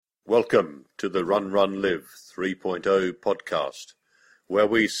Welcome to the RunRunLive 3.0 podcast, where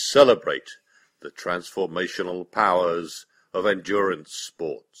we celebrate the transformational powers of endurance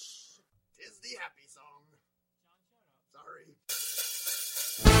sports. Tis the happy song. Sorry.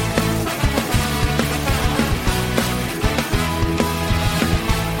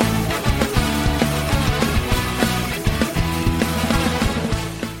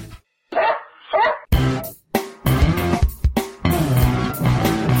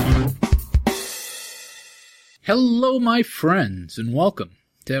 Hello, my friends, and welcome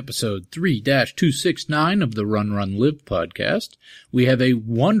to episode 3-269 of the RunRunLive podcast. We have a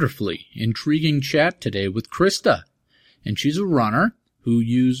wonderfully intriguing chat today with Chrsta, and she's a runner who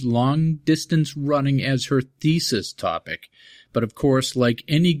used long-distance running as her thesis topic. But of course, like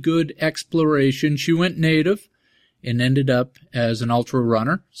any good exploration, she went native and ended up as an ultra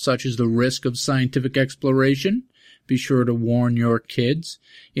runner, such as the risk of scientific exploration. Be sure to warn your kids.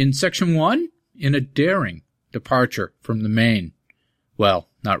 In section 1, in a daring departure from the main. Well,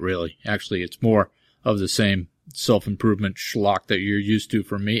 not really. Actually, it's more of the same self-improvement schlock that you're used to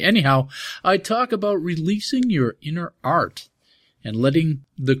from me. Anyhow, I talk about releasing your inner art and letting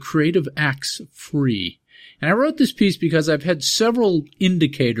the creative acts free. And I wrote this piece because I've had several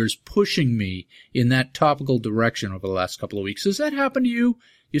indicators pushing me in that topical direction over the last couple of weeks. Does that happen to you?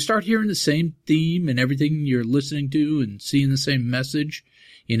 You start hearing the same theme in everything you're listening to and seeing the same message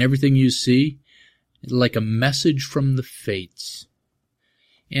in everything you see? Like a message from the fates.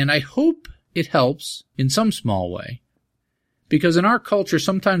 And I hope it helps in some small way, because in our culture,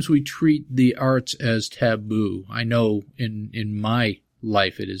 sometimes we treat the arts as taboo. I know in my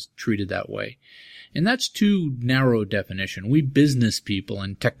life it is treated that way. And that's too narrow a definition. We business people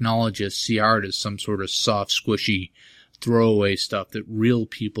and technologists see art as some sort of soft, squishy, throwaway stuff that real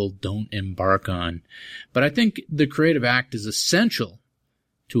people don't embark on. But I think the creative act is essential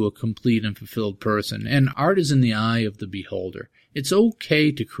to a complete and fulfilled person, and art is in the eye of the beholder. It's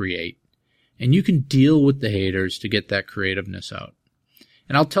okay to create, and you can deal with the haters to get that creativeness out.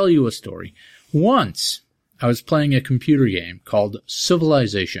 And I'll tell you a story. Once, I was playing a computer game called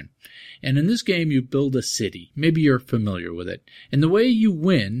Civilization, and in this game you build a city. Maybe you're familiar with it. And the way you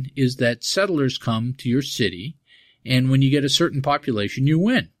win is that settlers come to your city, and when you get a certain population, you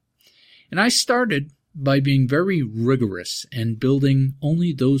win. And I started by being very rigorous and building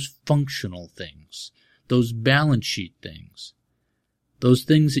only those functional things, those balance sheet things, those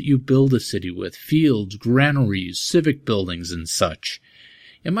things that you build a city with, fields, granaries, civic buildings, and such.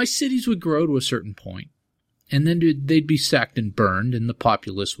 And my cities would grow to a certain point, and then they'd be sacked and burned, and the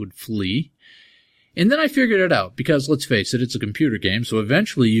populace would flee. And then I figured it out, because let's face it, it's a computer game, so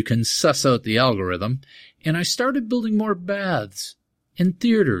eventually you can suss out the algorithm, and I started building more baths and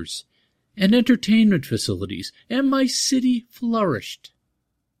theaters and entertainment facilities, and my city flourished.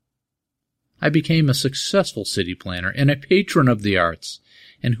 I became a successful city planner and a patron of the arts,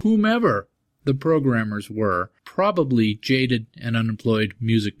 and whomever the programmers were, probably jaded and unemployed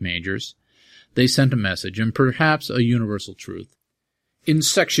music majors, they sent a message, and perhaps a universal truth. In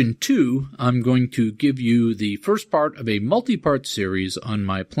section 2, I'm going to give you the first part of a multi-part series on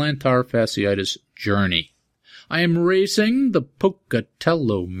my plantar fasciitis journey. I am racing the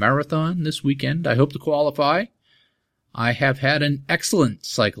Pocatello Marathon this weekend. I hope to qualify. I have had an excellent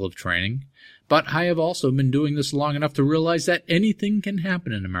cycle of training, but I have also been doing this long enough to realize that anything can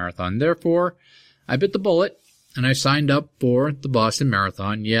happen in a marathon. Therefore, I bit the bullet, and I signed up for the Boston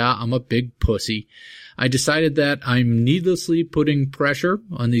Marathon. Yeah, I'm a big pussy. I decided that I'm needlessly putting pressure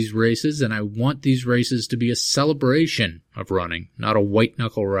on these races, and I want these races to be a celebration of running, not a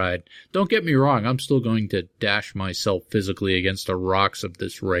white-knuckle ride. Don't get me wrong, I'm still going to dash myself physically against the rocks of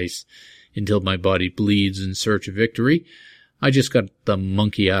this race until my body bleeds in search of victory. I just got the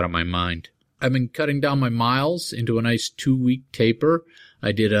monkey out of my mind. I've been cutting down my miles into a nice 2-week taper.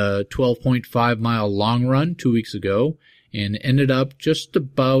 I did a 12.5-mile long run 2 weeks ago, and ended up just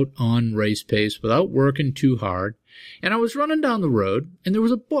about on race pace without working too hard. And I was running down the road, and there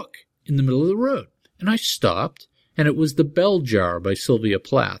was a book in the middle of the road. And I stopped, and it was The Bell Jar by Sylvia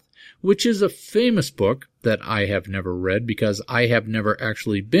Plath, which is a famous book that I have never read because I have never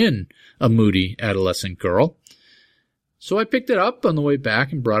actually been a moody adolescent girl. So I picked it up on the way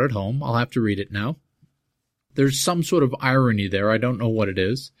back and brought it home. I'll have to read it now. There's some sort of irony there. I don't know what it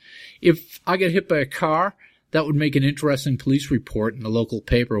is. If I get hit by a car, that would make an interesting police report in the local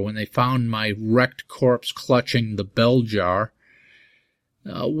paper when they found my wrecked corpse clutching the bell jar.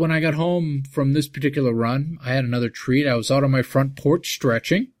 When I got home from this particular run, I had another treat. I was out on my front porch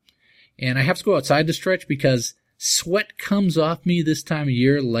stretching, and I have to go outside to stretch because sweat comes off me this time of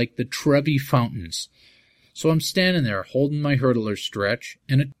year like the Trevi fountains. So I'm standing there holding my hurdler stretch,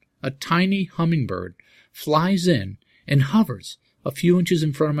 and a tiny hummingbird flies in and hovers a few inches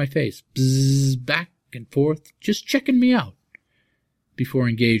in front of my face, bzzz, back and forth, just checking me out, before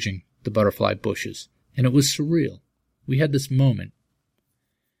engaging the butterfly bushes. And it was surreal. We had this moment.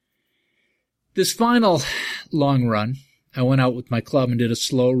 This final long run, I went out with my club and did a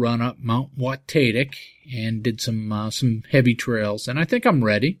slow run up Mount Watatic and did some heavy trails. And I think I'm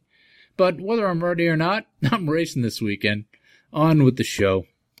ready. But whether I'm ready or not, I'm racing this weekend. On with the show.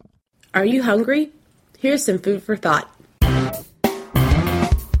 Are you hungry? Here's some food for thought.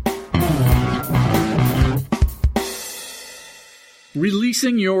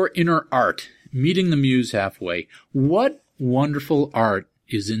 Releasing your inner art, meeting the muse halfway. What wonderful art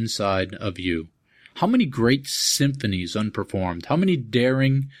is inside of you? How many great symphonies unperformed? How many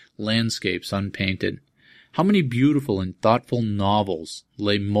daring landscapes unpainted? How many beautiful and thoughtful novels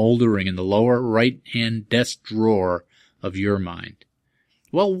lay moldering in the lower right-hand desk drawer of your mind?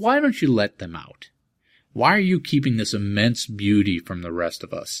 Well, why don't you let them out? Why are you keeping this immense beauty from the rest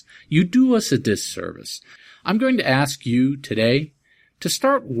of us? You do us a disservice. I'm going to ask you today to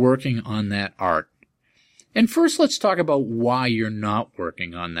start working on that art. And first, let's talk about why you're not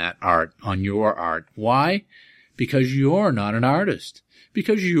working on that art, on your art. Why? Because you're not an artist.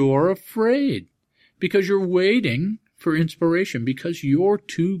 Because you're afraid. Because you're waiting for inspiration. Because you're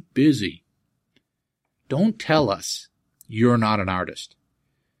too busy. Don't tell us you're not an artist.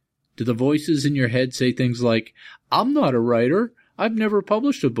 Do the voices in your head say things like, I'm not a writer, I've never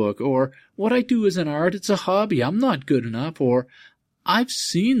published a book, or what I do isn't art, it's a hobby, I'm not good enough, or I've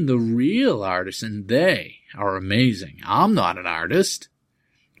seen the real artists and they are amazing, I'm not an artist?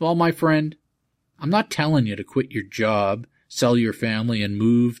 Well, my friend, I'm not telling you to quit your job, sell your family, and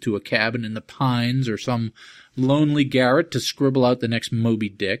move to a cabin in the pines or some lonely garret to scribble out the next Moby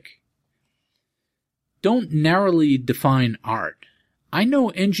Dick. Don't narrowly define art. I know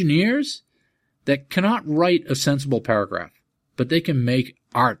engineers that cannot write a sensible paragraph, but they can make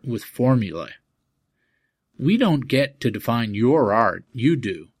art with formulae. We don't get to define your art, you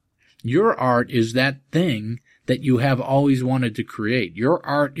do. Your art is that thing that you have always wanted to create. Your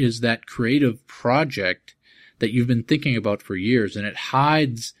art is that creative project that you've been thinking about for years, and it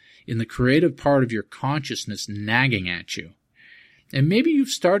hides in the creative part of your consciousness nagging at you. And maybe you've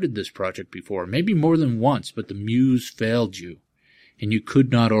started this project before, maybe more than once, but the muse failed you, and you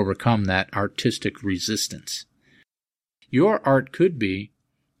could not overcome that artistic resistance. Your art could be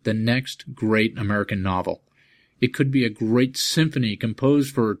the next great American novel. It could be a great symphony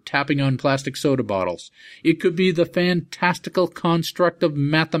composed for tapping on plastic soda bottles. It could be the fantastical construct of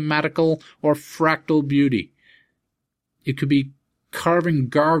mathematical or fractal beauty. It could be carving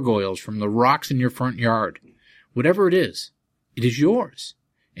gargoyles from the rocks in your front yard. Whatever it is yours.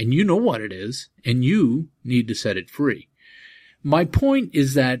 And you know what it is, and you need to set it free. My point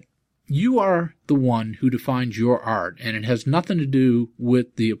is that you are the one who defines your art, and it has nothing to do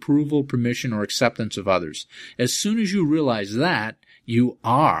with the approval, permission, or acceptance of others. As soon as you realize that, you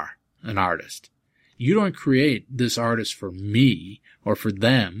are an artist. You don't create this artist for me or for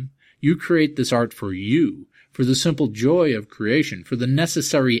them. You create this art for you, for the simple joy of creation, for the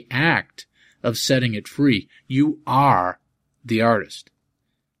necessary act of setting it free. You are the artist.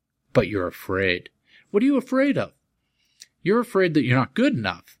 But you're afraid. What are you afraid of? You're afraid that you're not good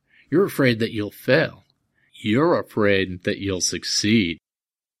enough. You're afraid that you'll fail. You're afraid that you'll succeed.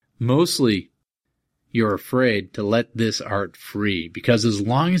 Mostly, you're afraid to let this art free, because as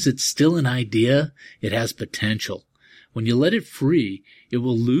long as it's still an idea, it has potential. When you let it free, it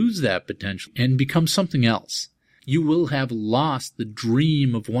will lose that potential and become something else. You will have lost the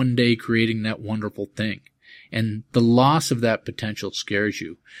dream of one day creating that wonderful thing. And the loss of that potential scares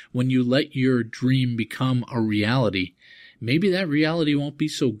you. When you let your dream become a reality, maybe that reality won't be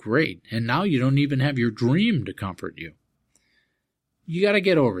so great, and now you don't even have your dream to comfort you. You gotta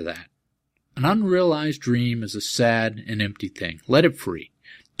get over that. An unrealized dream is a sad and empty thing. Let it free.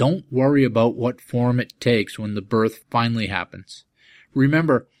 Don't worry about what form it takes when the birth finally happens.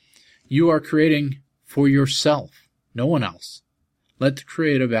 Remember, you are creating for yourself, no one else. Let the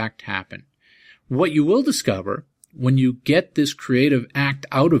creative act happen. What you will discover when you get this creative act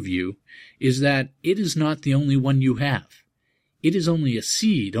out of you is that it is not the only one you have. It is only a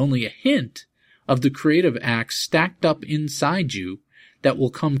seed, only a hint of the creative act stacked up inside you that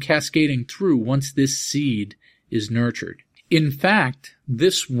will come cascading through once this seed is nurtured. In fact,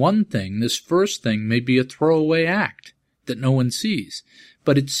 this one thing, this first thing, may be a throwaway act that no one sees,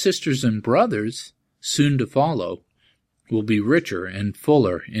 but its sisters and brothers, soon to follow, will be richer and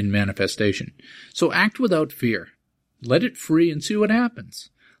fuller in manifestation. So act without fear. Let it free and see what happens.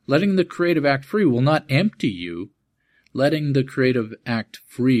 Letting the creative act free will not empty you. letting the creative act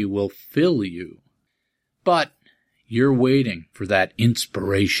free will fill you. But you're waiting for that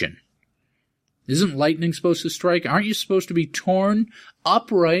inspiration. Isn't lightning supposed to strike? Aren't you supposed to be torn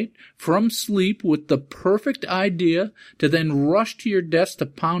upright from sleep with the perfect idea to then rush to your desk to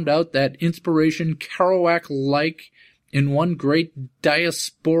pound out that inspiration Kerouac-like in one great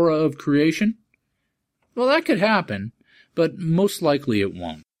diaspora of creation? Well, that could happen, but most likely it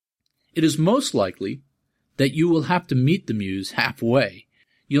won't. It is most likely that you will have to meet the muse halfway.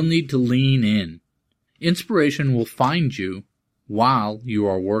 You'll need to lean in. Inspiration will find you while you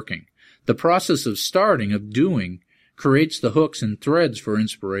are working. The process of starting, of doing, creates the hooks and threads for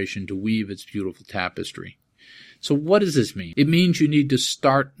inspiration to weave its beautiful tapestry. So what does this mean? It means you need to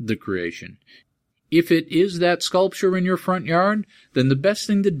start the creation. If it is that sculpture in your front yard, then the best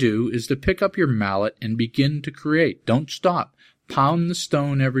thing to do is to pick up your mallet and begin to create. Don't stop. Pound the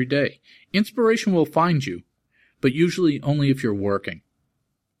stone every day. Inspiration will find you, but usually only if you're working.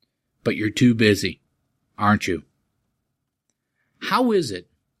 But you're too busy, aren't you? How is it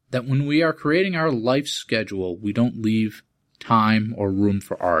that when we are creating our life schedule, we don't leave time or room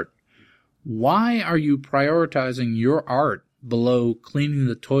for art? Why are you prioritizing your art below cleaning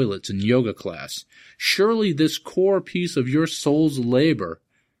the toilets in yoga class? Surely this core piece of your soul's labor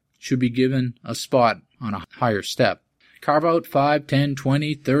should be given a spot on a higher step. Carve out 5, 10,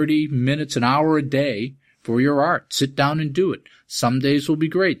 20, 30 minutes, an hour a day for your art. Sit down and do it. Some days will be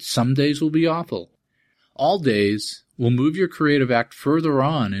great. Some days will be awful. All days will move your creative act further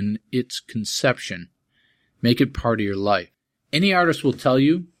on in its conception. Make it part of your life. Any artist will tell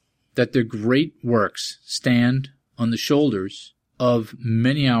you that their great works stand on the shoulders of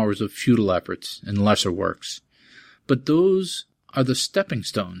many hours of futile efforts and lesser works. But those are the stepping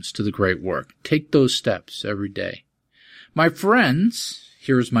stones to the great work. Take those steps every day. My friends,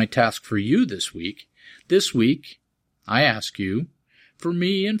 here's my task for you this week. This week, I ask you, for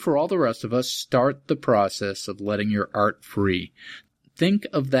me and for all the rest of us, start the process of letting your art free. Think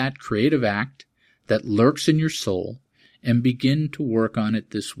of that creative act that lurks in your soul and begin to work on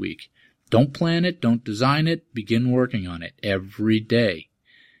it this week. Don't plan it, don't design it, begin working on it every day.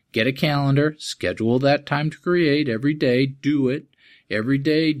 Get a calendar, schedule that time to create every day, do it. Every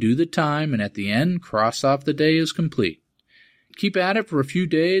day, do the time, and at the end, cross off the day as complete. Keep at it for a few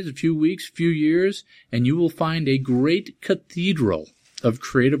days, a few weeks, a few years, and you will find a great cathedral of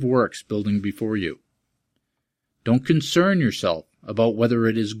creative works building before you. Don't concern yourself about whether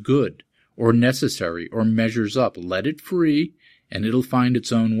it is good or necessary or measures up. Let it free, and it'll find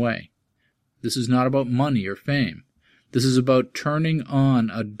its own way. This is not about money or fame. This is about turning on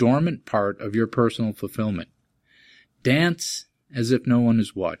a dormant part of your personal fulfillment. Dance as if no one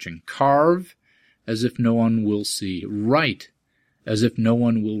is watching. Carve as if no one will see. Write as if no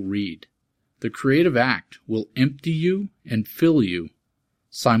one will read. The creative act will empty you and fill you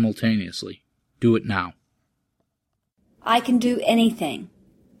simultaneously. Do it now. I can do anything.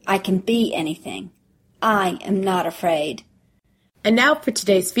 I can be anything. I am not afraid. And now for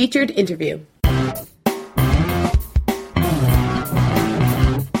today's featured interview.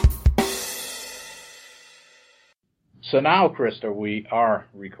 So now, Chrsta, we are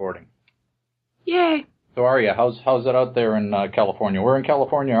recording. Yay. So are you? How's it out there in California? Where in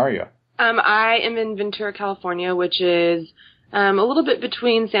California are you? I am in Ventura, California, which is a little bit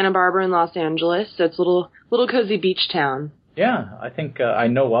between Santa Barbara and Los Angeles. So it's a little cozy beach town. Yeah, I think I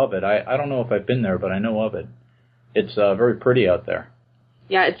know of it. I don't know if I've been there, but I know of it. It's very pretty out there.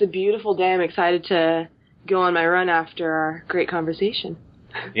 Yeah, it's a beautiful day. I'm excited to go on my run after our great conversation.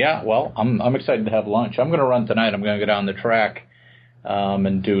 Yeah, well, I'm excited to have lunch. I'm going to run tonight. I'm going to go down the track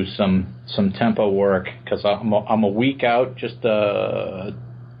and do some tempo work because I'm a week out, just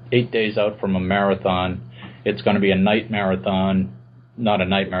 8 days out from a marathon. It's going to be a night marathon, not a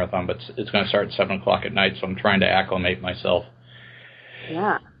night marathon, but it's going to start at 7 o'clock at night, so I'm trying to acclimate myself.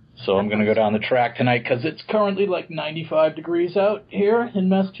 Yeah. So I'm going to go down the track tonight because it's currently like 95 degrees out here in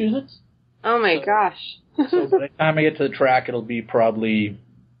Massachusetts. Oh, my gosh. So by the time I get to the track, it'll be probably,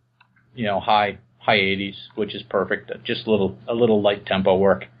 high 80s, which is perfect. Just a little light tempo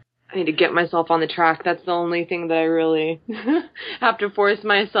work. I need to get myself on the track. That's the only thing that I really have to force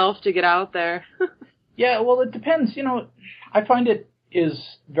myself to get out there. Yeah, well, it depends. I find it is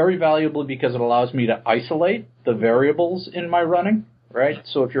very valuable because it allows me to isolate the variables in my running, right?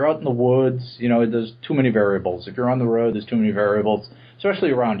 So if you're out in the woods, there's too many variables. If you're on the road, there's too many variables,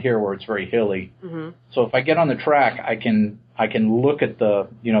 especially around here where it's very hilly. Mm-hmm. So if I get on the track, I can look at the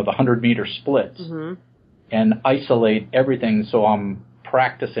 100-meter splits and isolate everything so I'm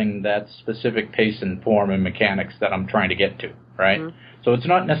practicing that specific pace and form and mechanics that I'm trying to get to, right? Mm-hmm. So it's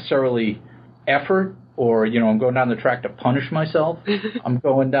not necessarily effort or, I'm going down the track to punish myself. I'm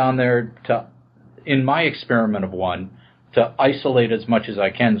going down there in my experiment of one, to isolate as much as I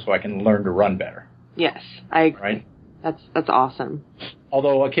can so I can learn to run better. Yes, I agree. Right? That's awesome.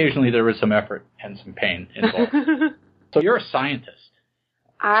 Although occasionally there is some effort and some pain involved. So you're a scientist.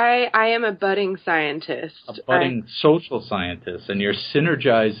 I am a budding scientist. A budding social scientist, and you're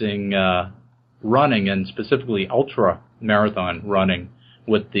synergizing running, and specifically ultra marathon running,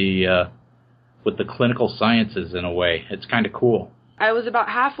 with the clinical sciences in a way. It's kind of cool. I was about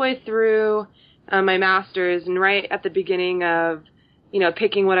halfway through my master's, and right at the beginning of,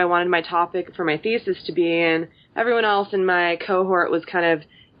 picking what I wanted my topic for my thesis to be, and everyone else in my cohort was kind of,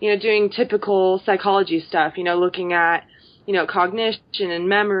 doing typical psychology stuff, looking at, cognition and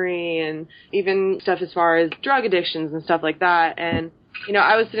memory, and even stuff as far as drug addictions and stuff like that. And,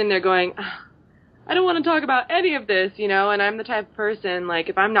 I was sitting there going, I don't want to talk about any of this, and I'm the type of person, like,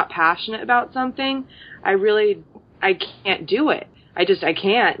 if I'm not passionate about something, I can't do it. I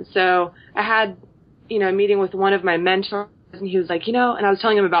can't. So I had, a meeting with one of my mentors, and he was like, and I was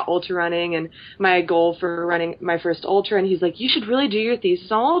telling him about ultra running and my goal for running my first ultra, and he's like, you should really do your thesis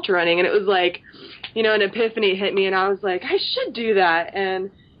on ultra running. And it was like, an epiphany hit me, and I was like, I should do that.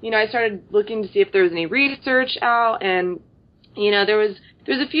 And, I started looking to see if there was any research out, and, there's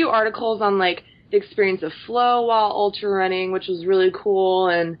a few articles on, like, the experience of flow while ultra running, which was really cool,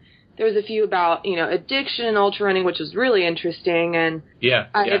 and there was a few about, addiction and ultra running, which was really interesting. And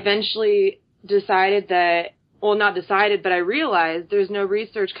I eventually decided that, well, not decided, but I realized there's no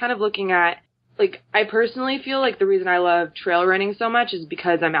research kind of looking at, like, I personally feel like the reason I love trail running so much is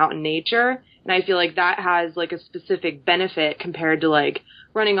because I'm out in nature. And I feel like that has, like, a specific benefit compared to, like,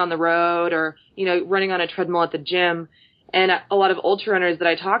 running on the road or, running on a treadmill at the gym. And a lot of ultra runners that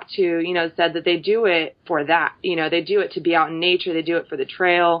I talked to, said that they do it for that. They do it to be out in nature. They do it for the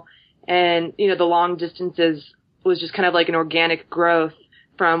trail. And, the long distances was just kind of like an organic growth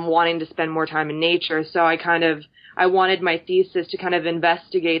from wanting to spend more time in nature. So I wanted my thesis to kind of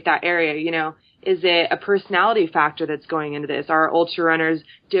investigate that area. Is it a personality factor that's going into this? Are ultra runners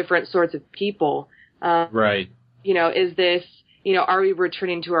different sorts of people? Right. Is this, are we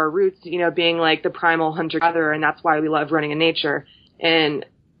returning to our roots, being like the primal hunter-gatherer, and that's why we love running in nature? And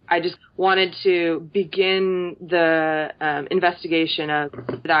I just wanted to begin the investigation of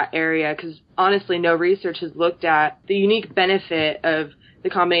that area, because honestly, no research has looked at the unique benefit of the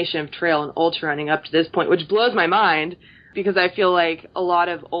combination of trail and ultra running up to this point, which blows my mind, because I feel like a lot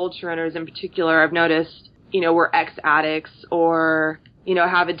of ultra runners in particular, I've noticed, were ex-addicts or,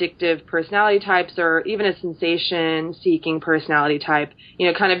 have addictive personality types, or even a sensation-seeking personality type,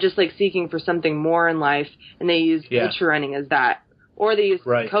 kind of just like seeking for something more in life, and they use ultra running as that. Or they use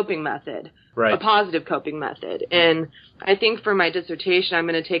a coping method, a positive coping method. And I think for my dissertation, I'm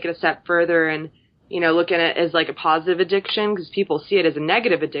going to take it a step further and, look at it as like a positive addiction, because people see it as a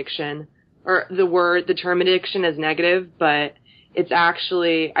negative addiction, or the term addiction is negative, but it's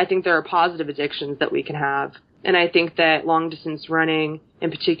actually, I think there are positive addictions that we can have. And I think that long distance running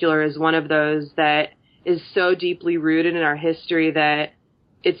in particular is one of those that is so deeply rooted in our history that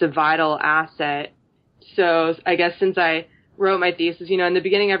it's a vital asset. So I guess since I wrote my thesis, in the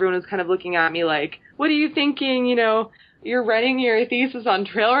beginning everyone was kind of looking at me like, what are you thinking? You're writing your thesis on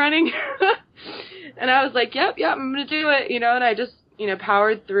trail running? And I was like, yep, I'm going to do it, and I just,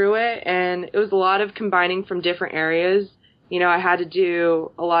 powered through it. And it was a lot of combining from different areas. I had to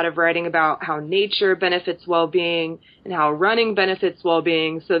do a lot of writing about how nature benefits well-being and how running benefits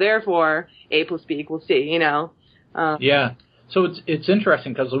well-being. So therefore, A plus B equals C, Yeah. So it's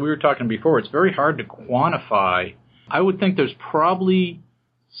interesting, because we were talking before, it's very hard to quantify. I would think there's probably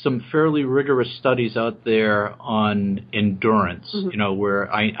some fairly rigorous studies out there on endurance,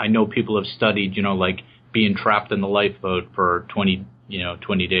 where I know people have studied, like being trapped in the lifeboat for 20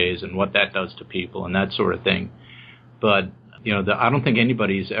 days and what that does to people and that sort of thing. But, I don't think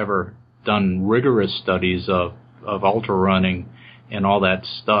anybody's ever done rigorous studies of ultra running and all that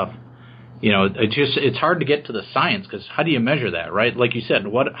stuff. It's hard to get to the science, because how do you measure that, right? Like you said,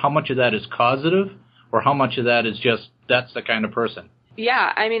 how much of that is causative, or how much of that is just, that's the kind of person?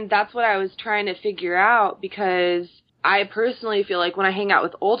 Yeah, I mean, that's what I was trying to figure out, because I personally feel like when I hang out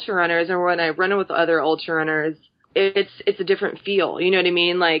with ultra runners, or when I run with other ultra runners, it's a different feel. You know what I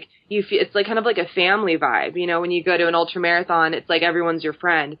mean? Like, you feel, it's like kind of like a family vibe. When you go to an ultra marathon, it's like everyone's your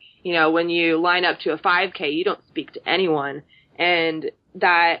friend. When you line up to a 5K, you don't speak to anyone. And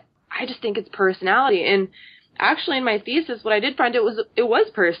that, I just think it's personality. And actually in my thesis, what I did find it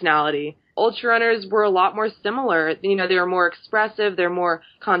was personality. Ultra runners were a lot more similar. They were more expressive, they're more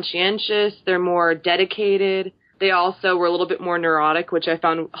conscientious, they're more dedicated. They also were a little bit more neurotic, which I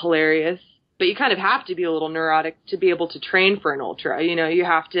found hilarious. but you kind of have to be a little neurotic to be able to train for an ultra. You know, you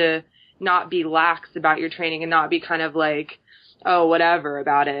have to not be lax about your training and not be kind of like, oh, whatever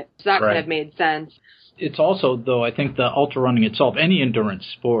about it. So that kind of made sense. It's also, though, I think the ultra running itself, any endurance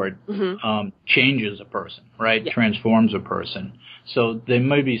sport, changes a person, right? Yeah. Transforms a person. So there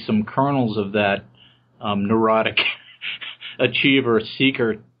may be some kernels of that neurotic achiever,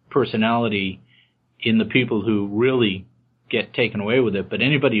 seeker personality in the people who really get taken away with it, but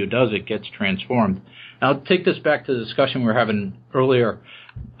anybody who does it gets transformed. Now, I'll take this back to the discussion we were having earlier.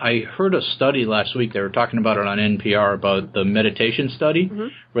 I heard a study last week. They were talking about it on NPR about the meditation study,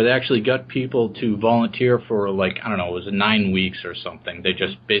 where they actually got people to volunteer for, like, I don't know, it was 9 weeks or something. They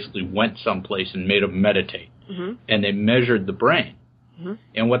just basically went someplace and made them meditate, and they measured the brain.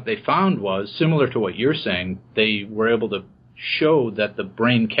 And what they found was, similar to what you're saying, they were able to show that the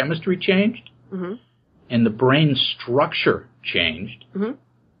brain chemistry changed, and the brain structure changed,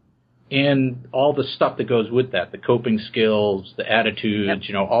 and all the stuff that goes with that, the coping skills, the attitudes,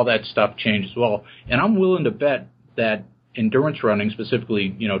 you know, all that stuff changed as well. And I'm willing to bet that endurance running,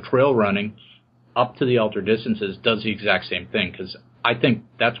 specifically, you know, trail running, up to the ultra distances, does the exact same thing, because I think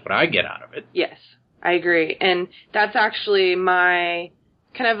that's what I get out of it. Yes, I agree. And that's actually my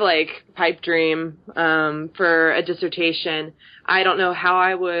kind of like pipe dream for a dissertation. I don't know how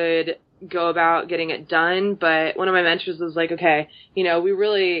I would go about getting it done, but one of my mentors was like, okay, you know,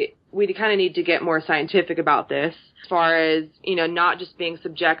 we kind of need to get more scientific about this as far as, you know, not just being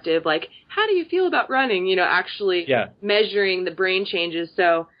subjective, like, how do you feel about running? You know, actually measuring the brain changes.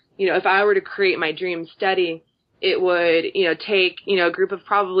 So, you know, if I were to create my dream study, it would, you know, take, you know, a group of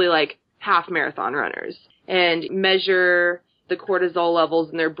probably like half marathon runners and measure the cortisol levels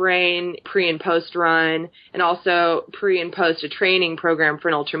in their brain pre and post run, and also pre and post a training program for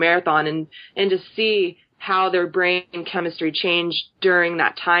an ultramarathon, and to see how their brain chemistry changed during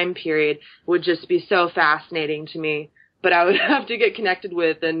that time period would just be so fascinating to me. But I would have to get connected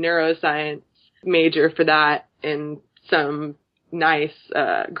with a neuroscience major for that and some nice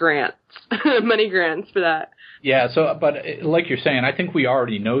grants, money grants for that. Yeah, so, but like you're saying, I think we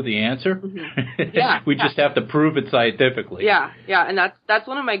already know the answer. We just have to prove it scientifically. Yeah, and that's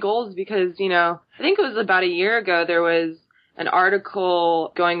one of my goals, because, you know, I think it was about a year ago there was an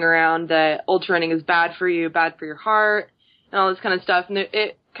article going around that ultra running is bad for you, bad for your heart, and all this kind of stuff. And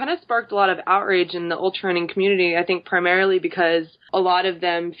it kind of sparked a lot of outrage in the ultra running community, I think primarily because a lot of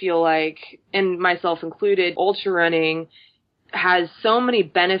them feel like, and myself included, ultra running has so many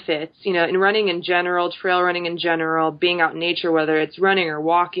benefits, you know, in running in general, trail running in general, being out in nature, whether it's running or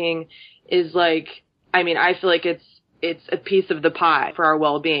walking, is like, I mean, I feel like it's a piece of the pie for our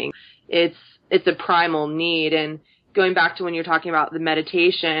well-being. It's a primal need. And going back to when you're talking about the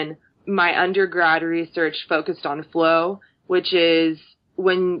meditation, my undergrad research focused on flow, which is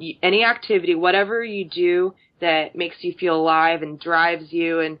when any activity, whatever you do that makes you feel alive and drives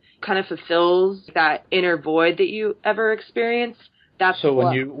you and kind of fulfills that inner void that you ever experience. That's so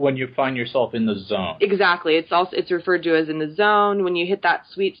when you find yourself in the zone. Exactly. It's referred to as in the zone, when you hit that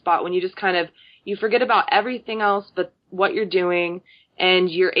sweet spot, when you just kind of, you forget about everything else but what you're doing, and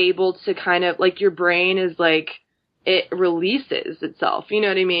you're able to kind of, like, your brain is like, it releases itself, you know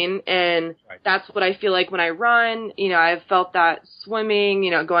what I mean? And that's what I feel like when I run. You know, I've felt that swimming, you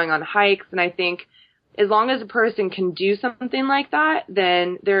know, going on hikes, and I think as long as a person can do something like that,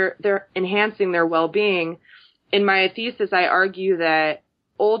 then they're enhancing their well-being. In my thesis, I argue that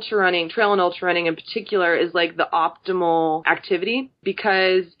ultra running, trail and ultra running in particular, is like the optimal activity,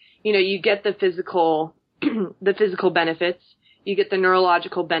 because, you know, you get the physical benefits, you get the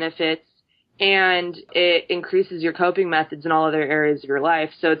neurological benefits, and it increases your coping methods in all other areas of your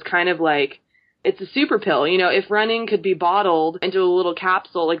life. So it's kind of like, it's a super pill. You know, if running could be bottled into a little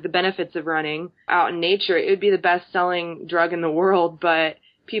capsule, like the benefits of running out in nature, it would be the best-selling drug in the world, but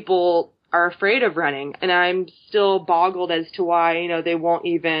people are afraid of running. And I'm still boggled as to why, you know, they won't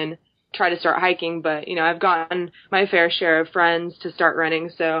even try to start hiking. But, you know, I've gotten my fair share of friends to start running,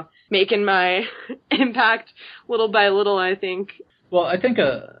 so making my impact little by little, I think. Well, I think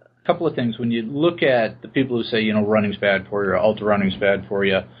a couple of things. When you look at the people who say, you know, running's bad for you or ultra running's bad for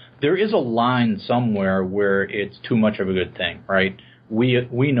you, there is a line somewhere where it's too much of a good thing, right?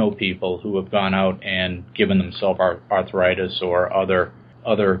 We know people who have gone out and given themselves arthritis or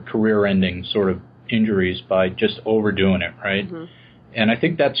other career-ending sort of injuries by just overdoing it, right? And I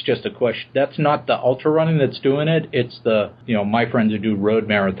think that's just a question. That's not the ultra running that's doing it. It's the, you know, my friends who do road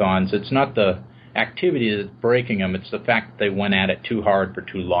marathons. It's not the activity that's breaking them. It's the fact that they went at it too hard for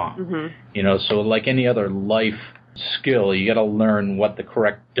too long. You know, so like any other life skill, you got to learn what the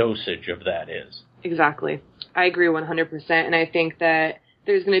correct dosage of that is. Exactly. I agree 100%. And I think that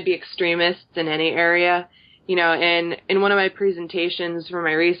there's going to be extremists in any area. You know, and in one of my presentations for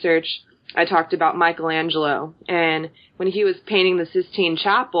my research, I talked about Michelangelo. And when he was painting the Sistine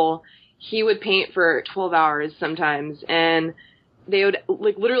Chapel, he would paint for 12 hours sometimes. And they would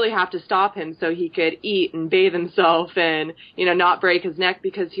like literally have to stop him so he could eat and bathe himself and, you know, not break his neck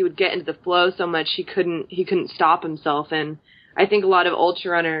because he would get into the flow so much he couldn't stop himself. And I think a lot of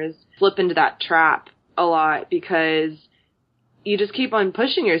ultra runners slip into that trap a lot because you just keep on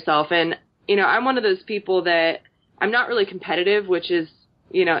pushing yourself. And, you know, I'm one of those people that I'm not really competitive, which is,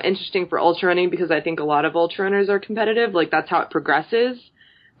 you know, interesting for ultra running because I think a lot of ultra runners are competitive. Like, that's how it progresses.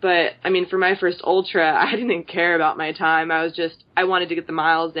 But, I mean, for my first ultra, I didn't care about my time. I wanted to get the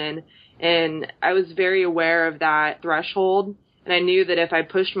miles in. And I was very aware of that threshold. And I knew that if I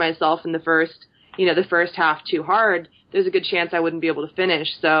pushed myself in the first half too hard, there's a good chance I wouldn't be able to finish.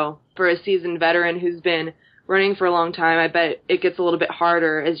 So for a seasoned veteran who's been running for a long time, I bet it gets a little bit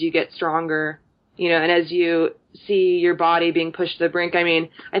harder as you get stronger, you know, and as you see your body being pushed to the brink. I mean,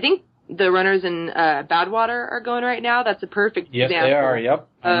 I think the runners in Badwater are going right now. That's a perfect example. Yes, they are. Yep.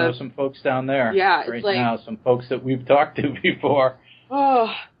 I know some folks down there. Yeah, right now, some folks that we've talked to before. Oh,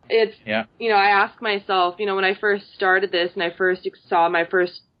 you know, I ask myself, you know, when I first started this and I first saw my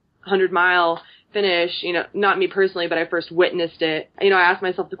first 100-mile finish, you know, not me personally, but I first witnessed it. You know, I asked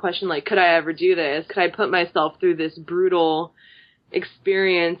myself the question, like, could I ever do this? Could I put myself through this brutal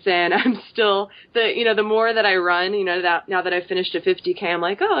experience? And I'm still, the more that I run, you know, that now that I've finished a 50K, I'm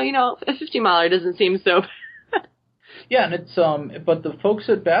like, oh, you know, a 50-miler doesn't seem so bad. Yeah, and it's, but the folks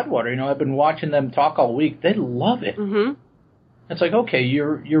at Badwater, you know, I've been watching them talk all week. They love it. Mm-hmm. It's like, okay,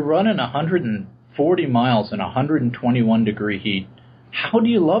 you're running 140 miles in 121-degree heat. How do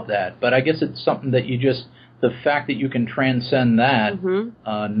you love that? But I guess it's something that the fact that you can transcend that,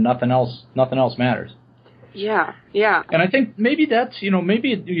 nothing else matters. Yeah, yeah. And I think maybe that's, you know,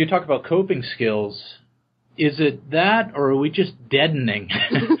 maybe you talk about coping skills. Is it that, or are we just deadening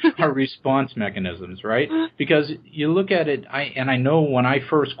our response mechanisms, right? Because you look at it, I know when I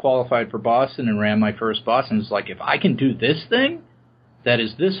first qualified for Boston and ran my first Boston, it's like, if I can do this thing that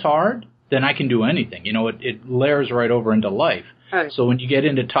is this hard, then I can do anything. You know, it layers right over into life. Right. So when you get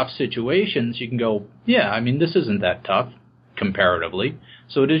into tough situations, you can go, yeah, I mean, this isn't that tough comparatively.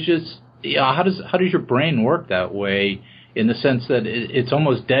 So it is just, yeah, how does your brain work that way, in the sense that it's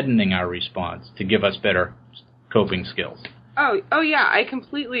almost deadening our response to give us better coping skills? Oh yeah, I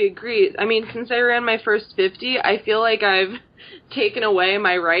completely agree. I mean, since I ran my first 50, I feel like I've taken away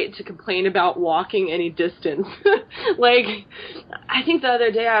my right to complain about walking any distance. Like, I think the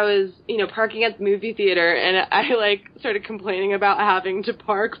other day I was, you know, parking at the movie theater, and I, like, started complaining about having to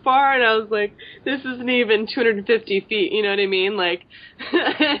park far, and I was like, this isn't even 250 feet, you know what I mean? Like,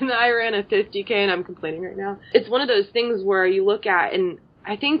 and I ran a 50K, and I'm complaining right now. It's one of those things where you look at, and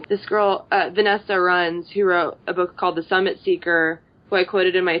I think this girl, Vanessa Runs, who wrote a book called The Summit Seeker, who I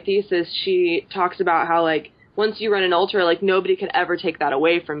quoted in my thesis, she talks about how, like, once you run an ultra, like, nobody could ever take that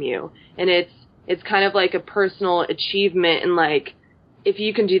away from you. And it's kind of like a personal achievement, and, like, if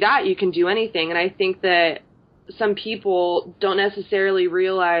you can do that, you can do anything. And I think that some people don't necessarily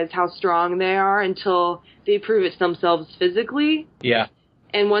realize how strong they are until they prove it to themselves physically. Yeah.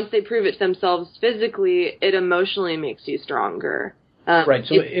 And once they prove it to themselves physically, it emotionally makes you stronger. Right,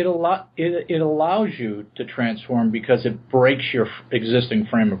 so it allows you to transform because it breaks your existing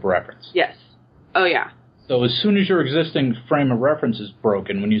frame of reference. Yes. Oh, yeah. So as soon as your existing frame of reference is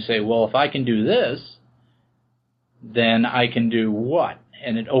broken, when you say, well, if I can do this, then I can do what?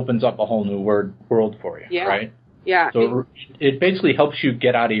 And it opens up a whole new world for you, yeah. Right? Yeah. So it basically helps you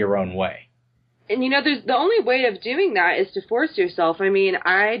get out of your own way. And, you know, the only way of doing that is to force yourself. I mean,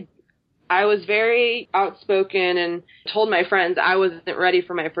 I was very outspoken and told my friends I wasn't ready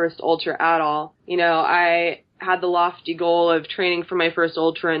for my first ultra at all. You know, I had the lofty goal of training for my first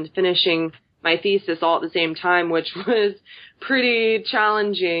ultra and finishing my thesis all at the same time, which was pretty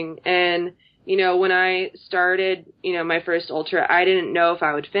challenging. And, you know, when I started, you know, my first ultra, I didn't know if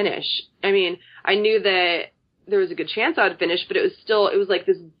I would finish. I mean, I knew that there was a good chance I would finish, but it was like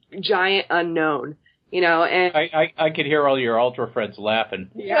this giant unknown. You know, and I could hear all your ultra friends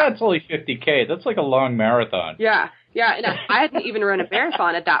laughing. Yeah, it's only 50K. That's like a long marathon. Yeah, and I hadn't even run a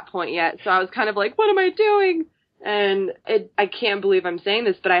marathon at that point yet, so I was kind of like, what am I doing? And I can't believe I'm saying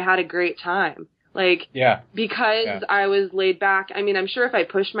this, but I had a great time. Like, because I was laid back. I mean, I'm sure if I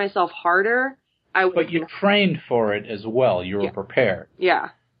pushed myself harder, I would. But you trained for it as well. You were prepared.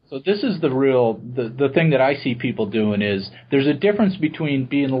 Yeah. So this is the thing that I see people doing is there's a difference between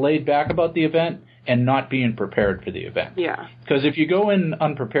being laid back about the event and not being prepared for the event. Yeah. Because if you go in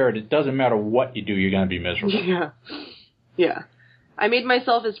unprepared, it doesn't matter what you do, you're going to be miserable. Yeah. I made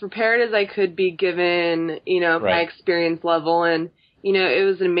myself as prepared as I could be given, my experience level. And, it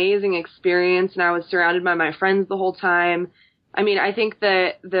was an amazing experience, and I was surrounded by my friends the whole time. I mean, I think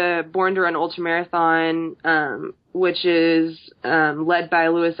that the Born to Run Ultramarathon, which is led by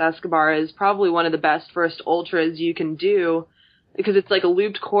Luis Escobar, is probably one of the best first ultras you can do, because it's like a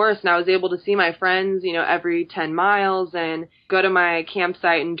looped course, and I was able to see my friends, every 10 miles and go to my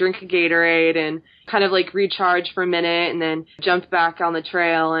campsite and drink a Gatorade and kind of like recharge for a minute and then jump back on the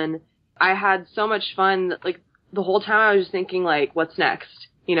trail. And I had so much fun that, like, the whole time I was just thinking, like, what's next?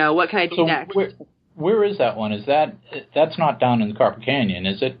 What can I do next? Where is that one? That's not down in the Carper Canyon,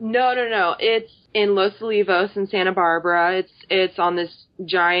 is it? No. It's in Los Olivos in Santa Barbara. It's on this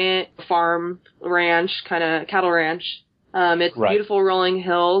giant farm ranch, kind of cattle ranch. It's beautiful rolling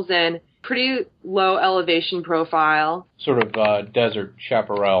hills and pretty low elevation profile. Sort of desert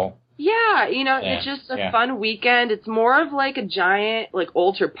chaparral. Yeah, it's just a fun weekend. It's more of like a giant, like,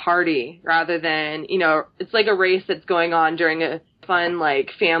 ultra party rather than, it's like a race that's going on during a fun, like,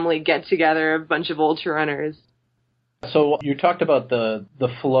 family get-together of a bunch of ultra runners. So you talked about the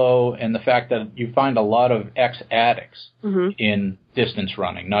flow and the fact that you find a lot of ex-addicts in distance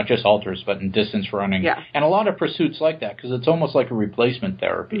running, not just ultras, but in distance running. Yeah. And a lot of pursuits like that, because it's almost like a replacement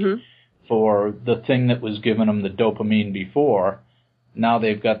therapy for the thing that was giving them the dopamine before. Now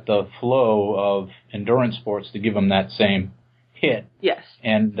they've got the flow of endurance sports to give them that same hit. Yes.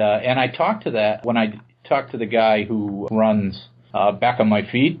 And I talked to that when I talked to the guy who runs Back on My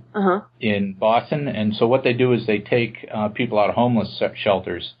Feet in Boston. And so what they do is they take people out of homeless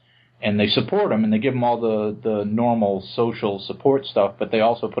shelters and they support them and they give them all the normal social support stuff, but they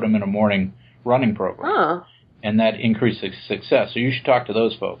also put them in a morning running program. And that increases success. So you should talk to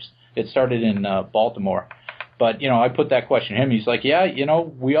those folks. It started in Baltimore. But, I put that question to him. He's like, yeah,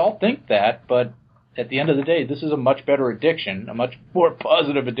 we all think that, but at the end of the day, this is a much better addiction, a much more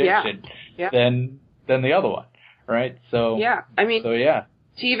positive addiction than the other one, right? So, yeah, I mean, to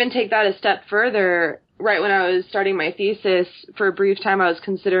even take that a step further, right when I was starting my thesis, for a brief time I was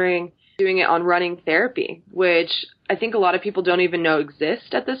considering doing it on running therapy, which I think a lot of people don't even know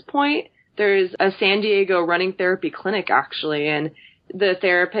exist at this point. There's a San Diego running therapy clinic, actually, and the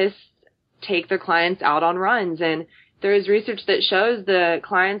therapists take their clients out on runs, and there is research that shows the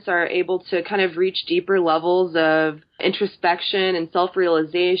clients are able to kind of reach deeper levels of introspection and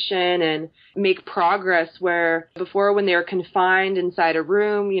self-realization and make progress where before, when they were confined inside a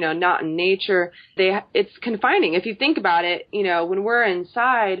room, not in nature, it's confining. If you think about it, when we're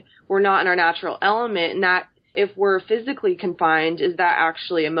inside, we're not in our natural element, and that if we're physically confined, is that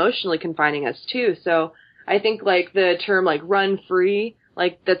actually emotionally confining us too? So I think, like, the term, like, run free,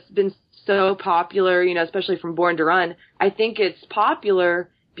 like, that's been so popular, especially from Born to Run, I think it's popular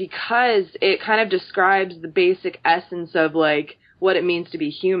because it kind of describes the basic essence of, like, what it means to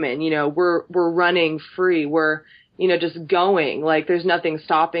be human. We're running free. We're, just going. Like, there's nothing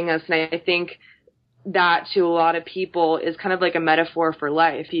stopping us. And I think that to a lot of people is kind of like a metaphor for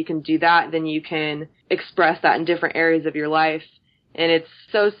life. You can do that, then you can express that in different areas of your life. And it's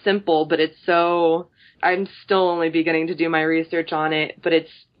so simple, but I'm still only beginning to do my research on it, but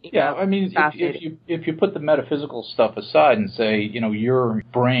it's, I mean, if you put the metaphysical stuff aside and say, your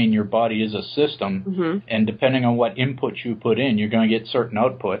brain, your body is a system, and depending on what inputs you put in, you're going to get certain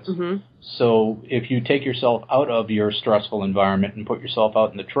outputs. So if you take yourself out of your stressful environment and put yourself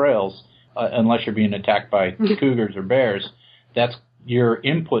out in the trails, unless you're being attacked by cougars or bears, that's your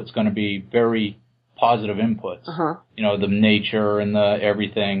input's going to be very positive inputs. The nature and the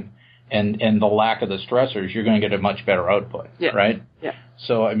everything. And the lack of the stressors, you're going to get a much better output, right? Yeah.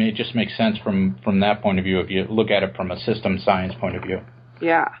 So, I mean, it just makes sense from that point of view if you look at it from a system science point of view.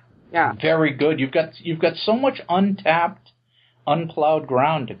 Yeah, yeah. Very good. You've got so much untapped, unplowed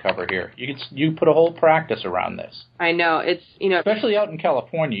ground to cover here. You put a whole practice around this. I know. It's, especially out in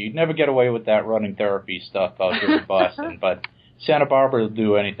California. You'd never get away with that running therapy stuff out here in Boston, but Santa Barbara will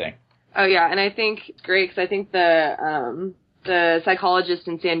do anything. Oh, yeah, and I think it's great because I think the psychologist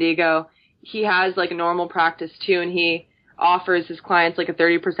in San Diego, he has, like, a normal practice too, and he offers his clients like a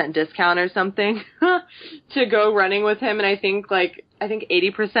 30% discount or something to go running with him. And I think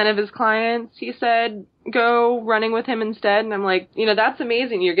 80% of his clients, he said, go running with him instead. And I'm like, that's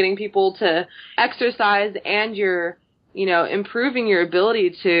amazing. You're getting people to exercise and you're, improving your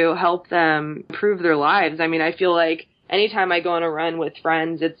ability to help them improve their lives. I mean, I feel like anytime I go on a run with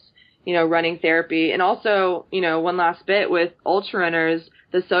friends, it's, running therapy. And also, one last bit with ultra runners,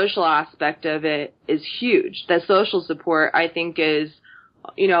 the social aspect of it is huge. The social support, I think, is,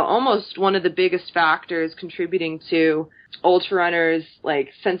 almost one of the biggest factors contributing to ultra runners, like,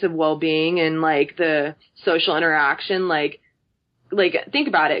 sense of well-being and, like, the social interaction. Like, like, think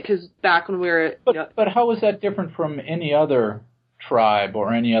about it, because back when we were, But how is that different from any other tribe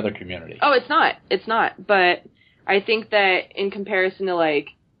or any other community? Oh, it's not. But I think that in comparison to, like,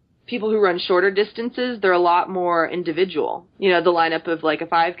 people who run shorter distances, they're a lot more individual. The lineup of, like, a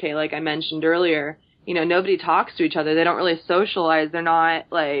 5K, like I mentioned earlier, nobody talks to each other. They don't really socialize. They're not,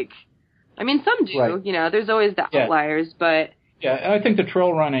 like, I mean, some do, right. There's always the outliers, but... Yeah, I think the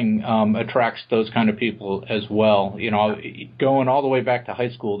trail running attracts those kind of people as well. Going all the way back to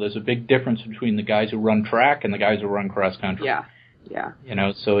high school, there's a big difference between the guys who run track and the guys who run cross country. Yeah.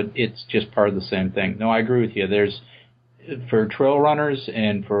 So it's just part of the same thing. No, I agree with you. For trail runners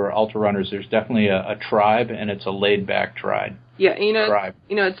and for ultra runners, there's definitely a tribe, and it's a laid-back tribe. Yeah,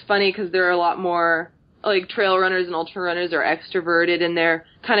 it's funny because there are a lot more, like, trail runners and ultra runners are extroverted in their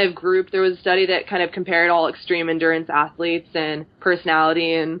kind of group. There was a study that kind of compared all extreme endurance athletes and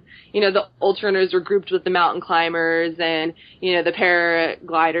personality, and, the ultra runners were grouped with the mountain climbers and, the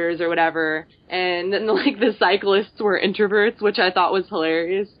paragliders or whatever, and then, like, the cyclists were introverts, which I thought was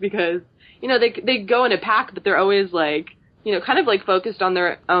hilarious because, they go in a pack, but they're always, like, kind of, like, focused on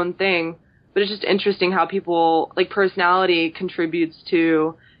their own thing. But it's just interesting how people, like, personality contributes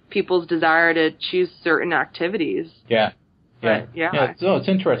to people's desire to choose certain activities. Yeah. So it's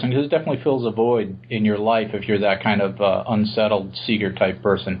interesting because it definitely fills a void in your life if you're that kind of unsettled seeker type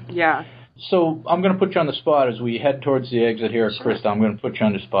person. Yeah. So I'm going to put you on the spot as we head towards the exit here, Sure. Chrsta. I'm going to put you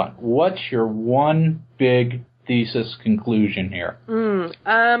on the spot. What's your one big thesis conclusion here?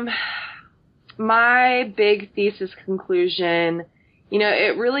 My big thesis conclusion,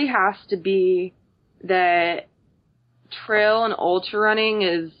 it really has to be that trail and ultra running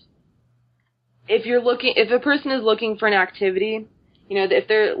is, if a person is looking for an activity, if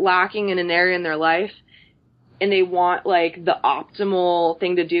they're lacking in an area in their life and they want, like, the optimal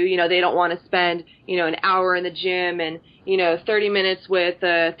thing to do, they don't want to spend, an hour in the gym and, 30 minutes with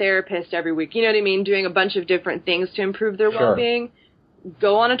a therapist every week, you know what I mean? Doing a bunch of different things to improve their well-being.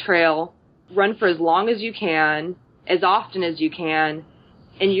 Go on a trail, run for as long as you can, as often as you can,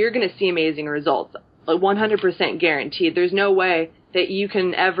 and you're going to see amazing results. 100% guaranteed. There's no way that you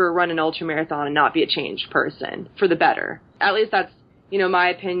can ever run an ultramarathon and not be a changed person for the better. At least that's, my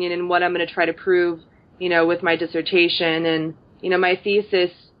opinion and what I'm going to try to prove, with my dissertation. And, my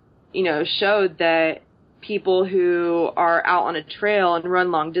thesis, showed that people who are out on a trail and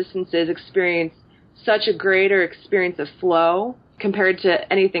run long distances experience such a greater experience of flow compared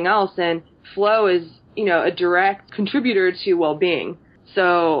to anything else. And flow is, a direct contributor to well-being.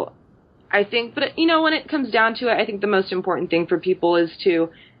 So I think, but, when it comes down to it, I think the most important thing for people is to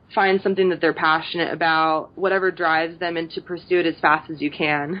find something that they're passionate about, whatever drives them, and to pursue it as fast as you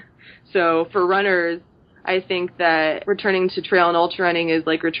can. So for runners, I think that returning to trail and ultra running is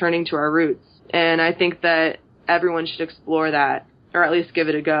like returning to our roots. And I think that everyone should explore that, or at least give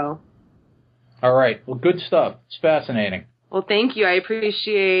it a go. All right. Well, good stuff. It's fascinating. Well, thank you. I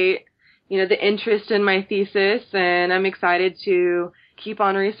appreciate, the interest in my thesis, and I'm excited to keep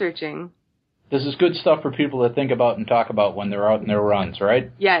on researching. This is good stuff for people to think about and talk about when they're out in their runs, right?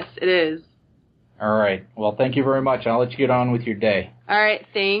 Yes, it is. All right. Well, thank you very much. I'll let you get on with your day. All right.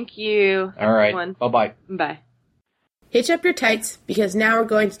 Thank you. All right. Everyone. Bye-bye. Bye. Hitch up your tights because now we're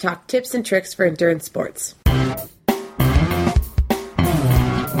going to talk tips and tricks for endurance sports.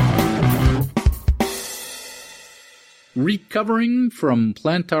 Recovering from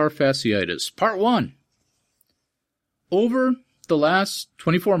plantar fasciitis, Part 1. Over the last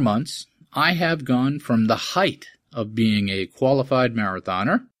 24 months, I have gone from the height of being a qualified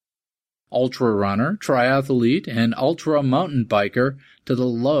marathoner, ultra runner, triathlete, and ultra mountain biker to the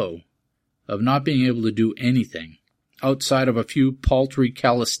low of not being able to do anything outside of a few paltry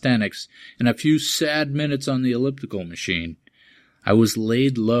calisthenics and a few sad minutes on the elliptical machine. I was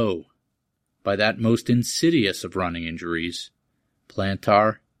laid low by that most insidious of running injuries,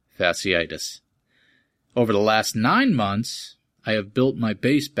 plantar fasciitis. Over the last 9 months, I have built my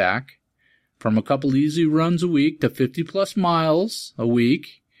base back from a couple easy runs a week to 50-plus miles a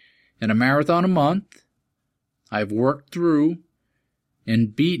week and a marathon a month. I've worked through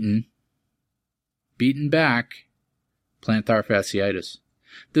and beaten back plantar fasciitis.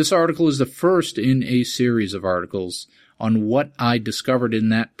 This article is the first in a series of articles on what I discovered in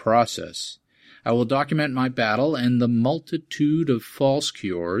that process. I will document my battle and the multitude of false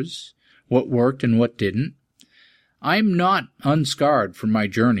cures, what worked and what didn't. I'm not unscarred from my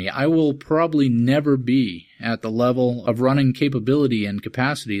journey. I will probably never be at the level of running capability and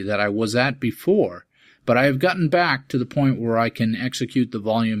capacity that I was at before, but I have gotten back to the point where I can execute the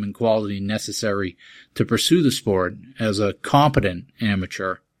volume and quality necessary to pursue the sport as a competent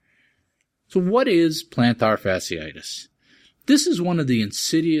amateur. So what is plantar fasciitis? This is one of the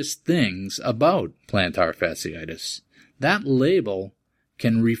insidious things about plantar fasciitis. That label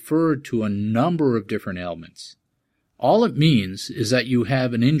can refer to a number of different ailments. All it means is that you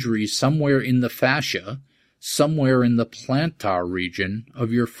have an injury somewhere in the fascia, somewhere in the plantar region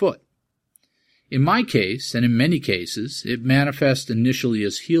of your foot. In my case, and in many cases, it manifests initially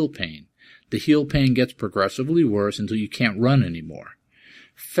as heel pain. The heel pain gets progressively worse until you can't run anymore.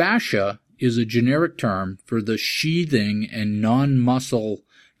 Fascia is a generic term for the sheathing and non-muscle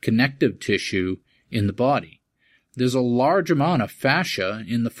connective tissue in the body. There's a large amount of fascia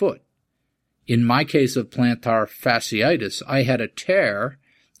in the foot. In my case of plantar fasciitis, I had a tear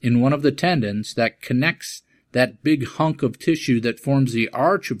in one of the tendons that connects that big hunk of tissue that forms the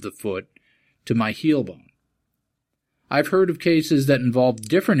arch of the foot to my heel bone. I've heard of cases that involve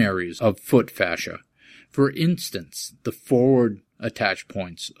different areas of foot fascia. For instance, the forward attach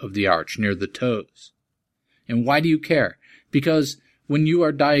points of the arch near the toes. And why do you care? Because when you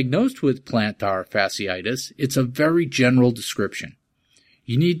are diagnosed with plantar fasciitis, it's a very general description.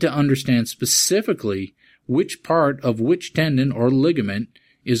 You need to understand specifically which part of which tendon or ligament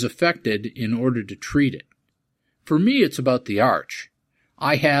is affected in order to treat it. For me, it's about the arch.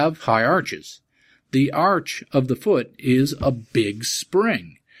 I have high arches. The arch of the foot is a big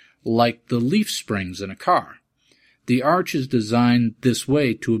spring, like the leaf springs in a car. The arch is designed this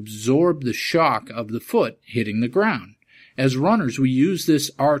way to absorb the shock of the foot hitting the ground. As runners, we use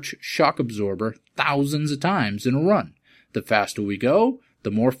this arch shock absorber thousands of times in a run. The faster we go,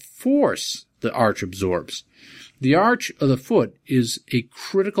 the more force the arch absorbs. The arch of the foot is a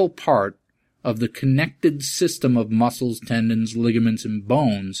critical part of the connected system of muscles, tendons, ligaments, and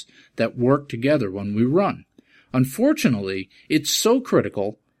bones that work together when we run. Unfortunately, it's so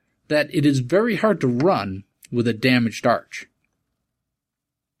critical that it is very hard to run with a damaged arch.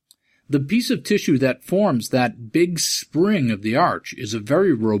 The piece of tissue that forms that big spring of the arch is a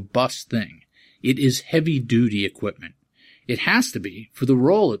very robust thing. It is heavy-duty equipment. It has to be for the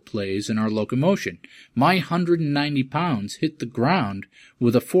role it plays in our locomotion. My 190 pounds hit the ground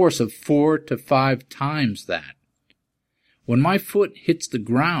with a force of 4 to 5 times that. When my foot hits the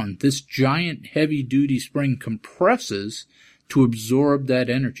ground, this giant heavy-duty spring compresses to absorb that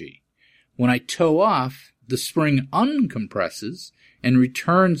energy. When I toe off, the spring uncompresses and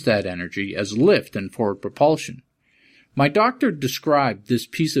returns that energy as lift and forward propulsion. My doctor described this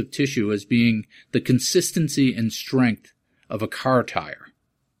piece of tissue as being the consistency and strength of a car tire.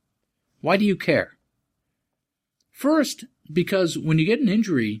 Why do you care? First, because when you get an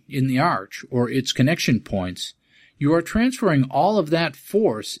injury in the arch or its connection points, you are transferring all of that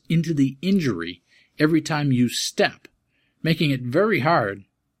force into the injury every time you step, making it very hard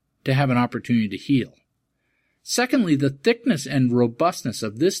to have an opportunity to heal. Secondly, the thickness and robustness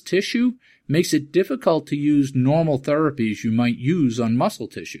of this tissue makes it difficult to use normal therapies you might use on muscle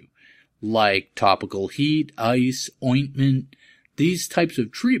tissue, like topical heat, ice, ointment. These types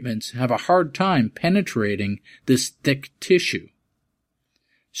of treatments have a hard time penetrating this thick tissue.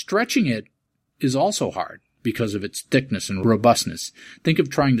 Stretching it is also hard because of its thickness and robustness. Think of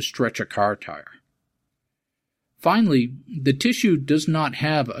trying to stretch a car tire. Finally, the tissue does not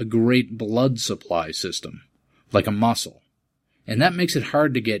have a great blood supply system, like a muscle, and that makes it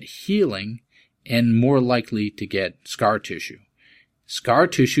hard to get healing and more likely to get scar tissue. Scar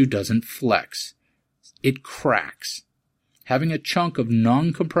tissue doesn't flex. It cracks. Having a chunk of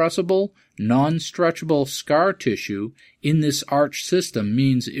non-compressible, non-stretchable scar tissue in this arch system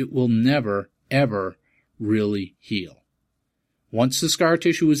means it will never, ever really heal. Once the scar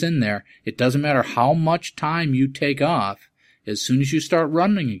tissue is in there, it doesn't matter how much time you take off, as soon as you start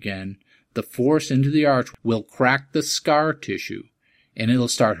running again, the force into the arch will crack the scar tissue, and it'll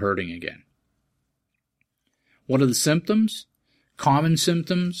start hurting again. What are the symptoms? Common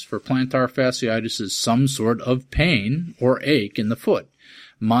symptoms for plantar fasciitis is some sort of pain or ache in the foot.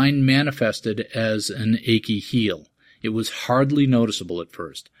 Mine manifested as an achy heel. It was hardly noticeable at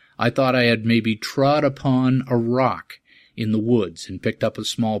first. I thought I had maybe trod upon a rock in the woods and picked up a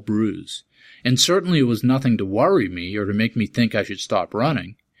small bruise. And certainly it was nothing to worry me or to make me think I should stop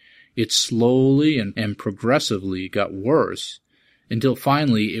running. It slowly and progressively got worse until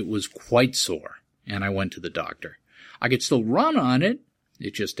finally it was quite sore, and I went to the doctor. I could still run on it,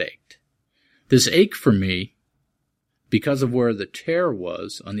 it just ached. This ache for me, because of where the tear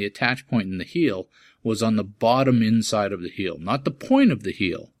was on the attach point in the heel, was on the bottom inside of the heel, not the point of the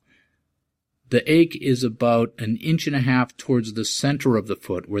heel. The ache is about 1.5 inches towards the center of the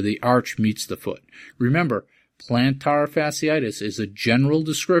foot where the arch meets the foot. Remember, plantar fasciitis is a general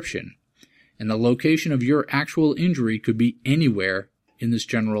description, and the location of your actual injury could be anywhere in this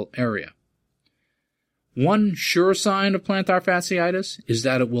general area. One sure sign of plantar fasciitis is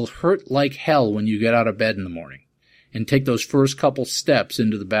that it will hurt like hell when you get out of bed in the morning and take those first couple steps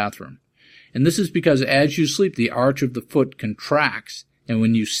into the bathroom. And this is because as you sleep, the arch of the foot contracts, and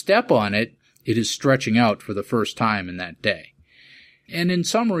when you step on it, it is stretching out for the first time in that day. And in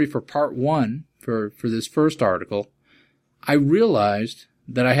summary, for part 1, for this first article, I realized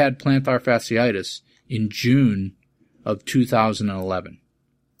that I had plantar fasciitis in June of 2011.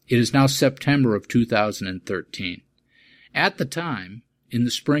 It is now September of 2013. At the time, in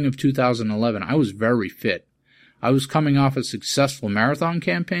the spring of 2011, I was very fit. I was coming off a successful marathon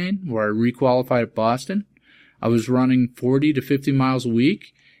campaign where I requalified at Boston. I was running 40 to 50 miles a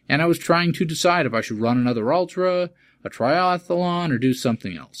week, and I was trying to decide if I should run another ultra, a triathlon, or do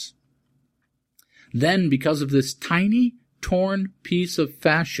something else. Then, because of this tiny, torn piece of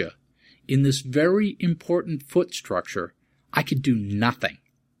fascia in this very important foot structure, I could do nothing.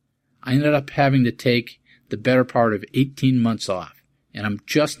 I ended up having to take the better part of 18 months off, and I'm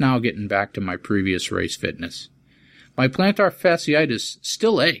just now getting back to my previous race fitness. My plantar fasciitis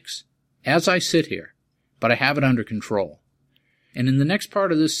still aches as I sit here, but I have it under control. And in the next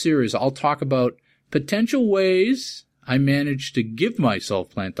part of this series, I'll talk about potential ways I managed to give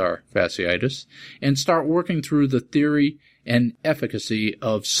myself plantar fasciitis and start working through the theory and efficacy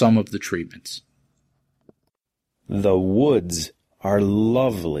of some of the treatments. The woods are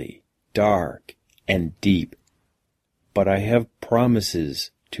lovely, dark, and deep, but I have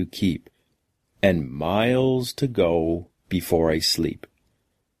promises to keep, and miles to go before I sleep,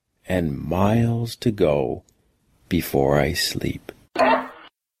 and miles to go before I sleep.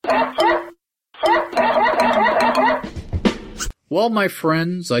 Well, my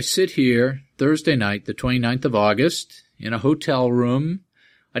friends, I sit here Thursday night, the 29th of August, in a hotel room.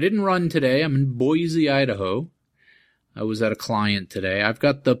 I didn't run today. I'm in Boise, Idaho. I was at a client today. I've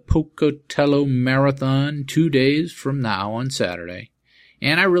got the Pocatello Marathon 2 days from now on Saturday,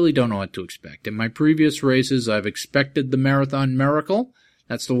 and I really don't know what to expect. In my previous races, I've expected the marathon miracle.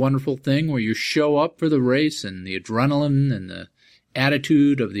 That's the wonderful thing where you show up for the race and the adrenaline and the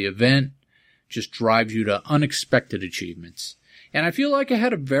attitude of the event just drives you to unexpected achievements. And I feel like I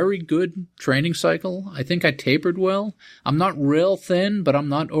had a very good training cycle. I think I tapered well. I'm not real thin, but I'm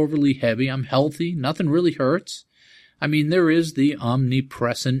not overly heavy. I'm healthy. Nothing really hurts. I mean, there is the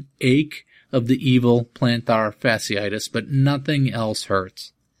omnipresent ache of the evil plantar fasciitis, but nothing else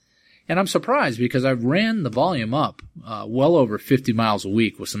hurts. And I'm surprised because I've ran the volume up well over 50 miles a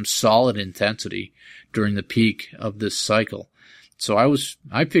week with some solid intensity during the peak of this cycle. So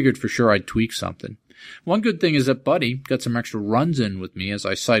I figured for sure I'd tweak something. One good thing is that Buddy got some extra runs in with me as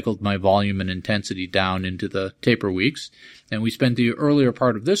I cycled my volume and intensity down into the taper weeks. And we spent the earlier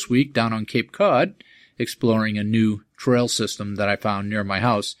part of this week down on Cape Cod exploring a new trail system that I found near my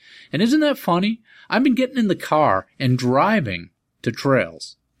house. And isn't that funny? I've been getting in the car and driving to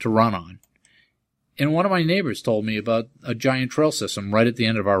trails to run on. And one of my neighbors told me about a giant trail system right at the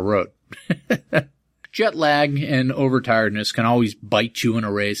end of our road. Jet lag and overtiredness can always bite you in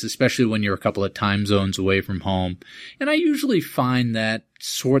a race, especially when you're a couple of time zones away from home. And I usually find that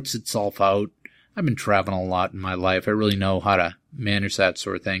sorts itself out. I've been traveling a lot in my life. I really know how to manage that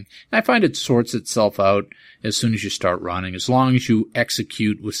sort of thing. And I find it sorts itself out as soon as you start running, as long as you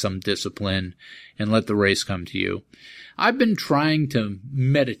execute with some discipline and let the race come to you. I've been trying to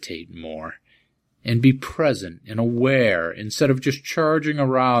meditate more and be present and aware instead of just charging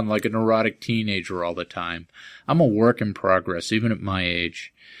around like a neurotic teenager all the time. I'm a work in progress, even at my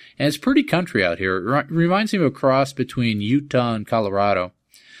age. And it's pretty country out here. It reminds me of a cross between Utah and Colorado.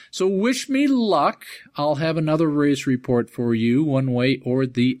 So wish me luck. I'll have another race report for you one way or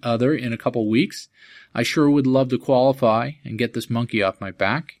the other in a couple weeks. I sure would love to qualify and get this monkey off my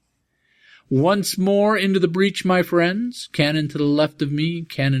back. Once more into the breach, my friends. Cannon to the left of me,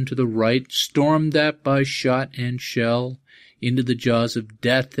 cannon to the right. Stormed at by shot and shell. Into the jaws of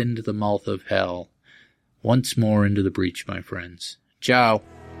death, into the mouth of hell. Once more into the breach, my friends. Ciao.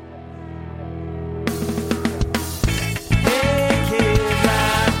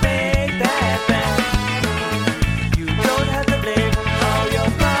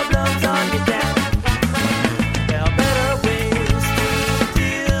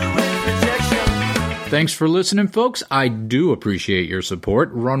 Thanks for listening, folks. I do appreciate your support.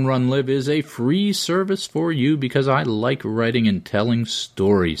 Run Run Live is a free service for you because I like writing and telling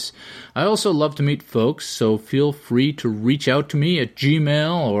stories. I also love to meet folks, so feel free to reach out to me at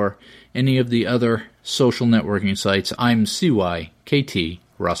Gmail or any of the other social networking sites. I'm CYKT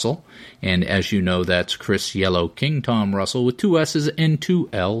Russell, and as you know, that's Chris Yellow King Tom Russell with 2 S's and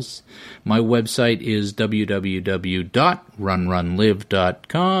 2 L's. My website is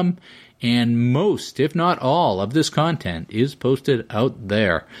www.runrunlive.com. And most, if not all, of this content is posted out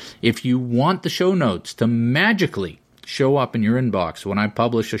there. If you want the show notes to magically show up in your inbox when I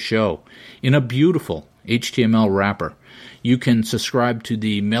publish a show in a beautiful HTML wrapper, you can subscribe to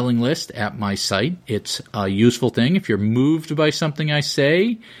the mailing list at my site. It's a useful thing if you're moved by something I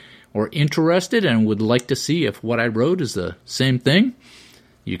say or interested and would like to see if what I wrote is the same thing.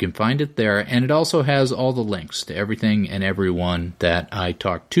 You can find it there, and it also has all the links to everything and everyone that I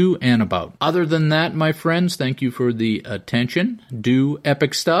talk to and about. Other than that, my friends, thank you for the attention. Do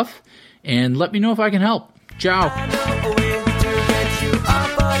epic stuff, and let me know if I can help. Ciao.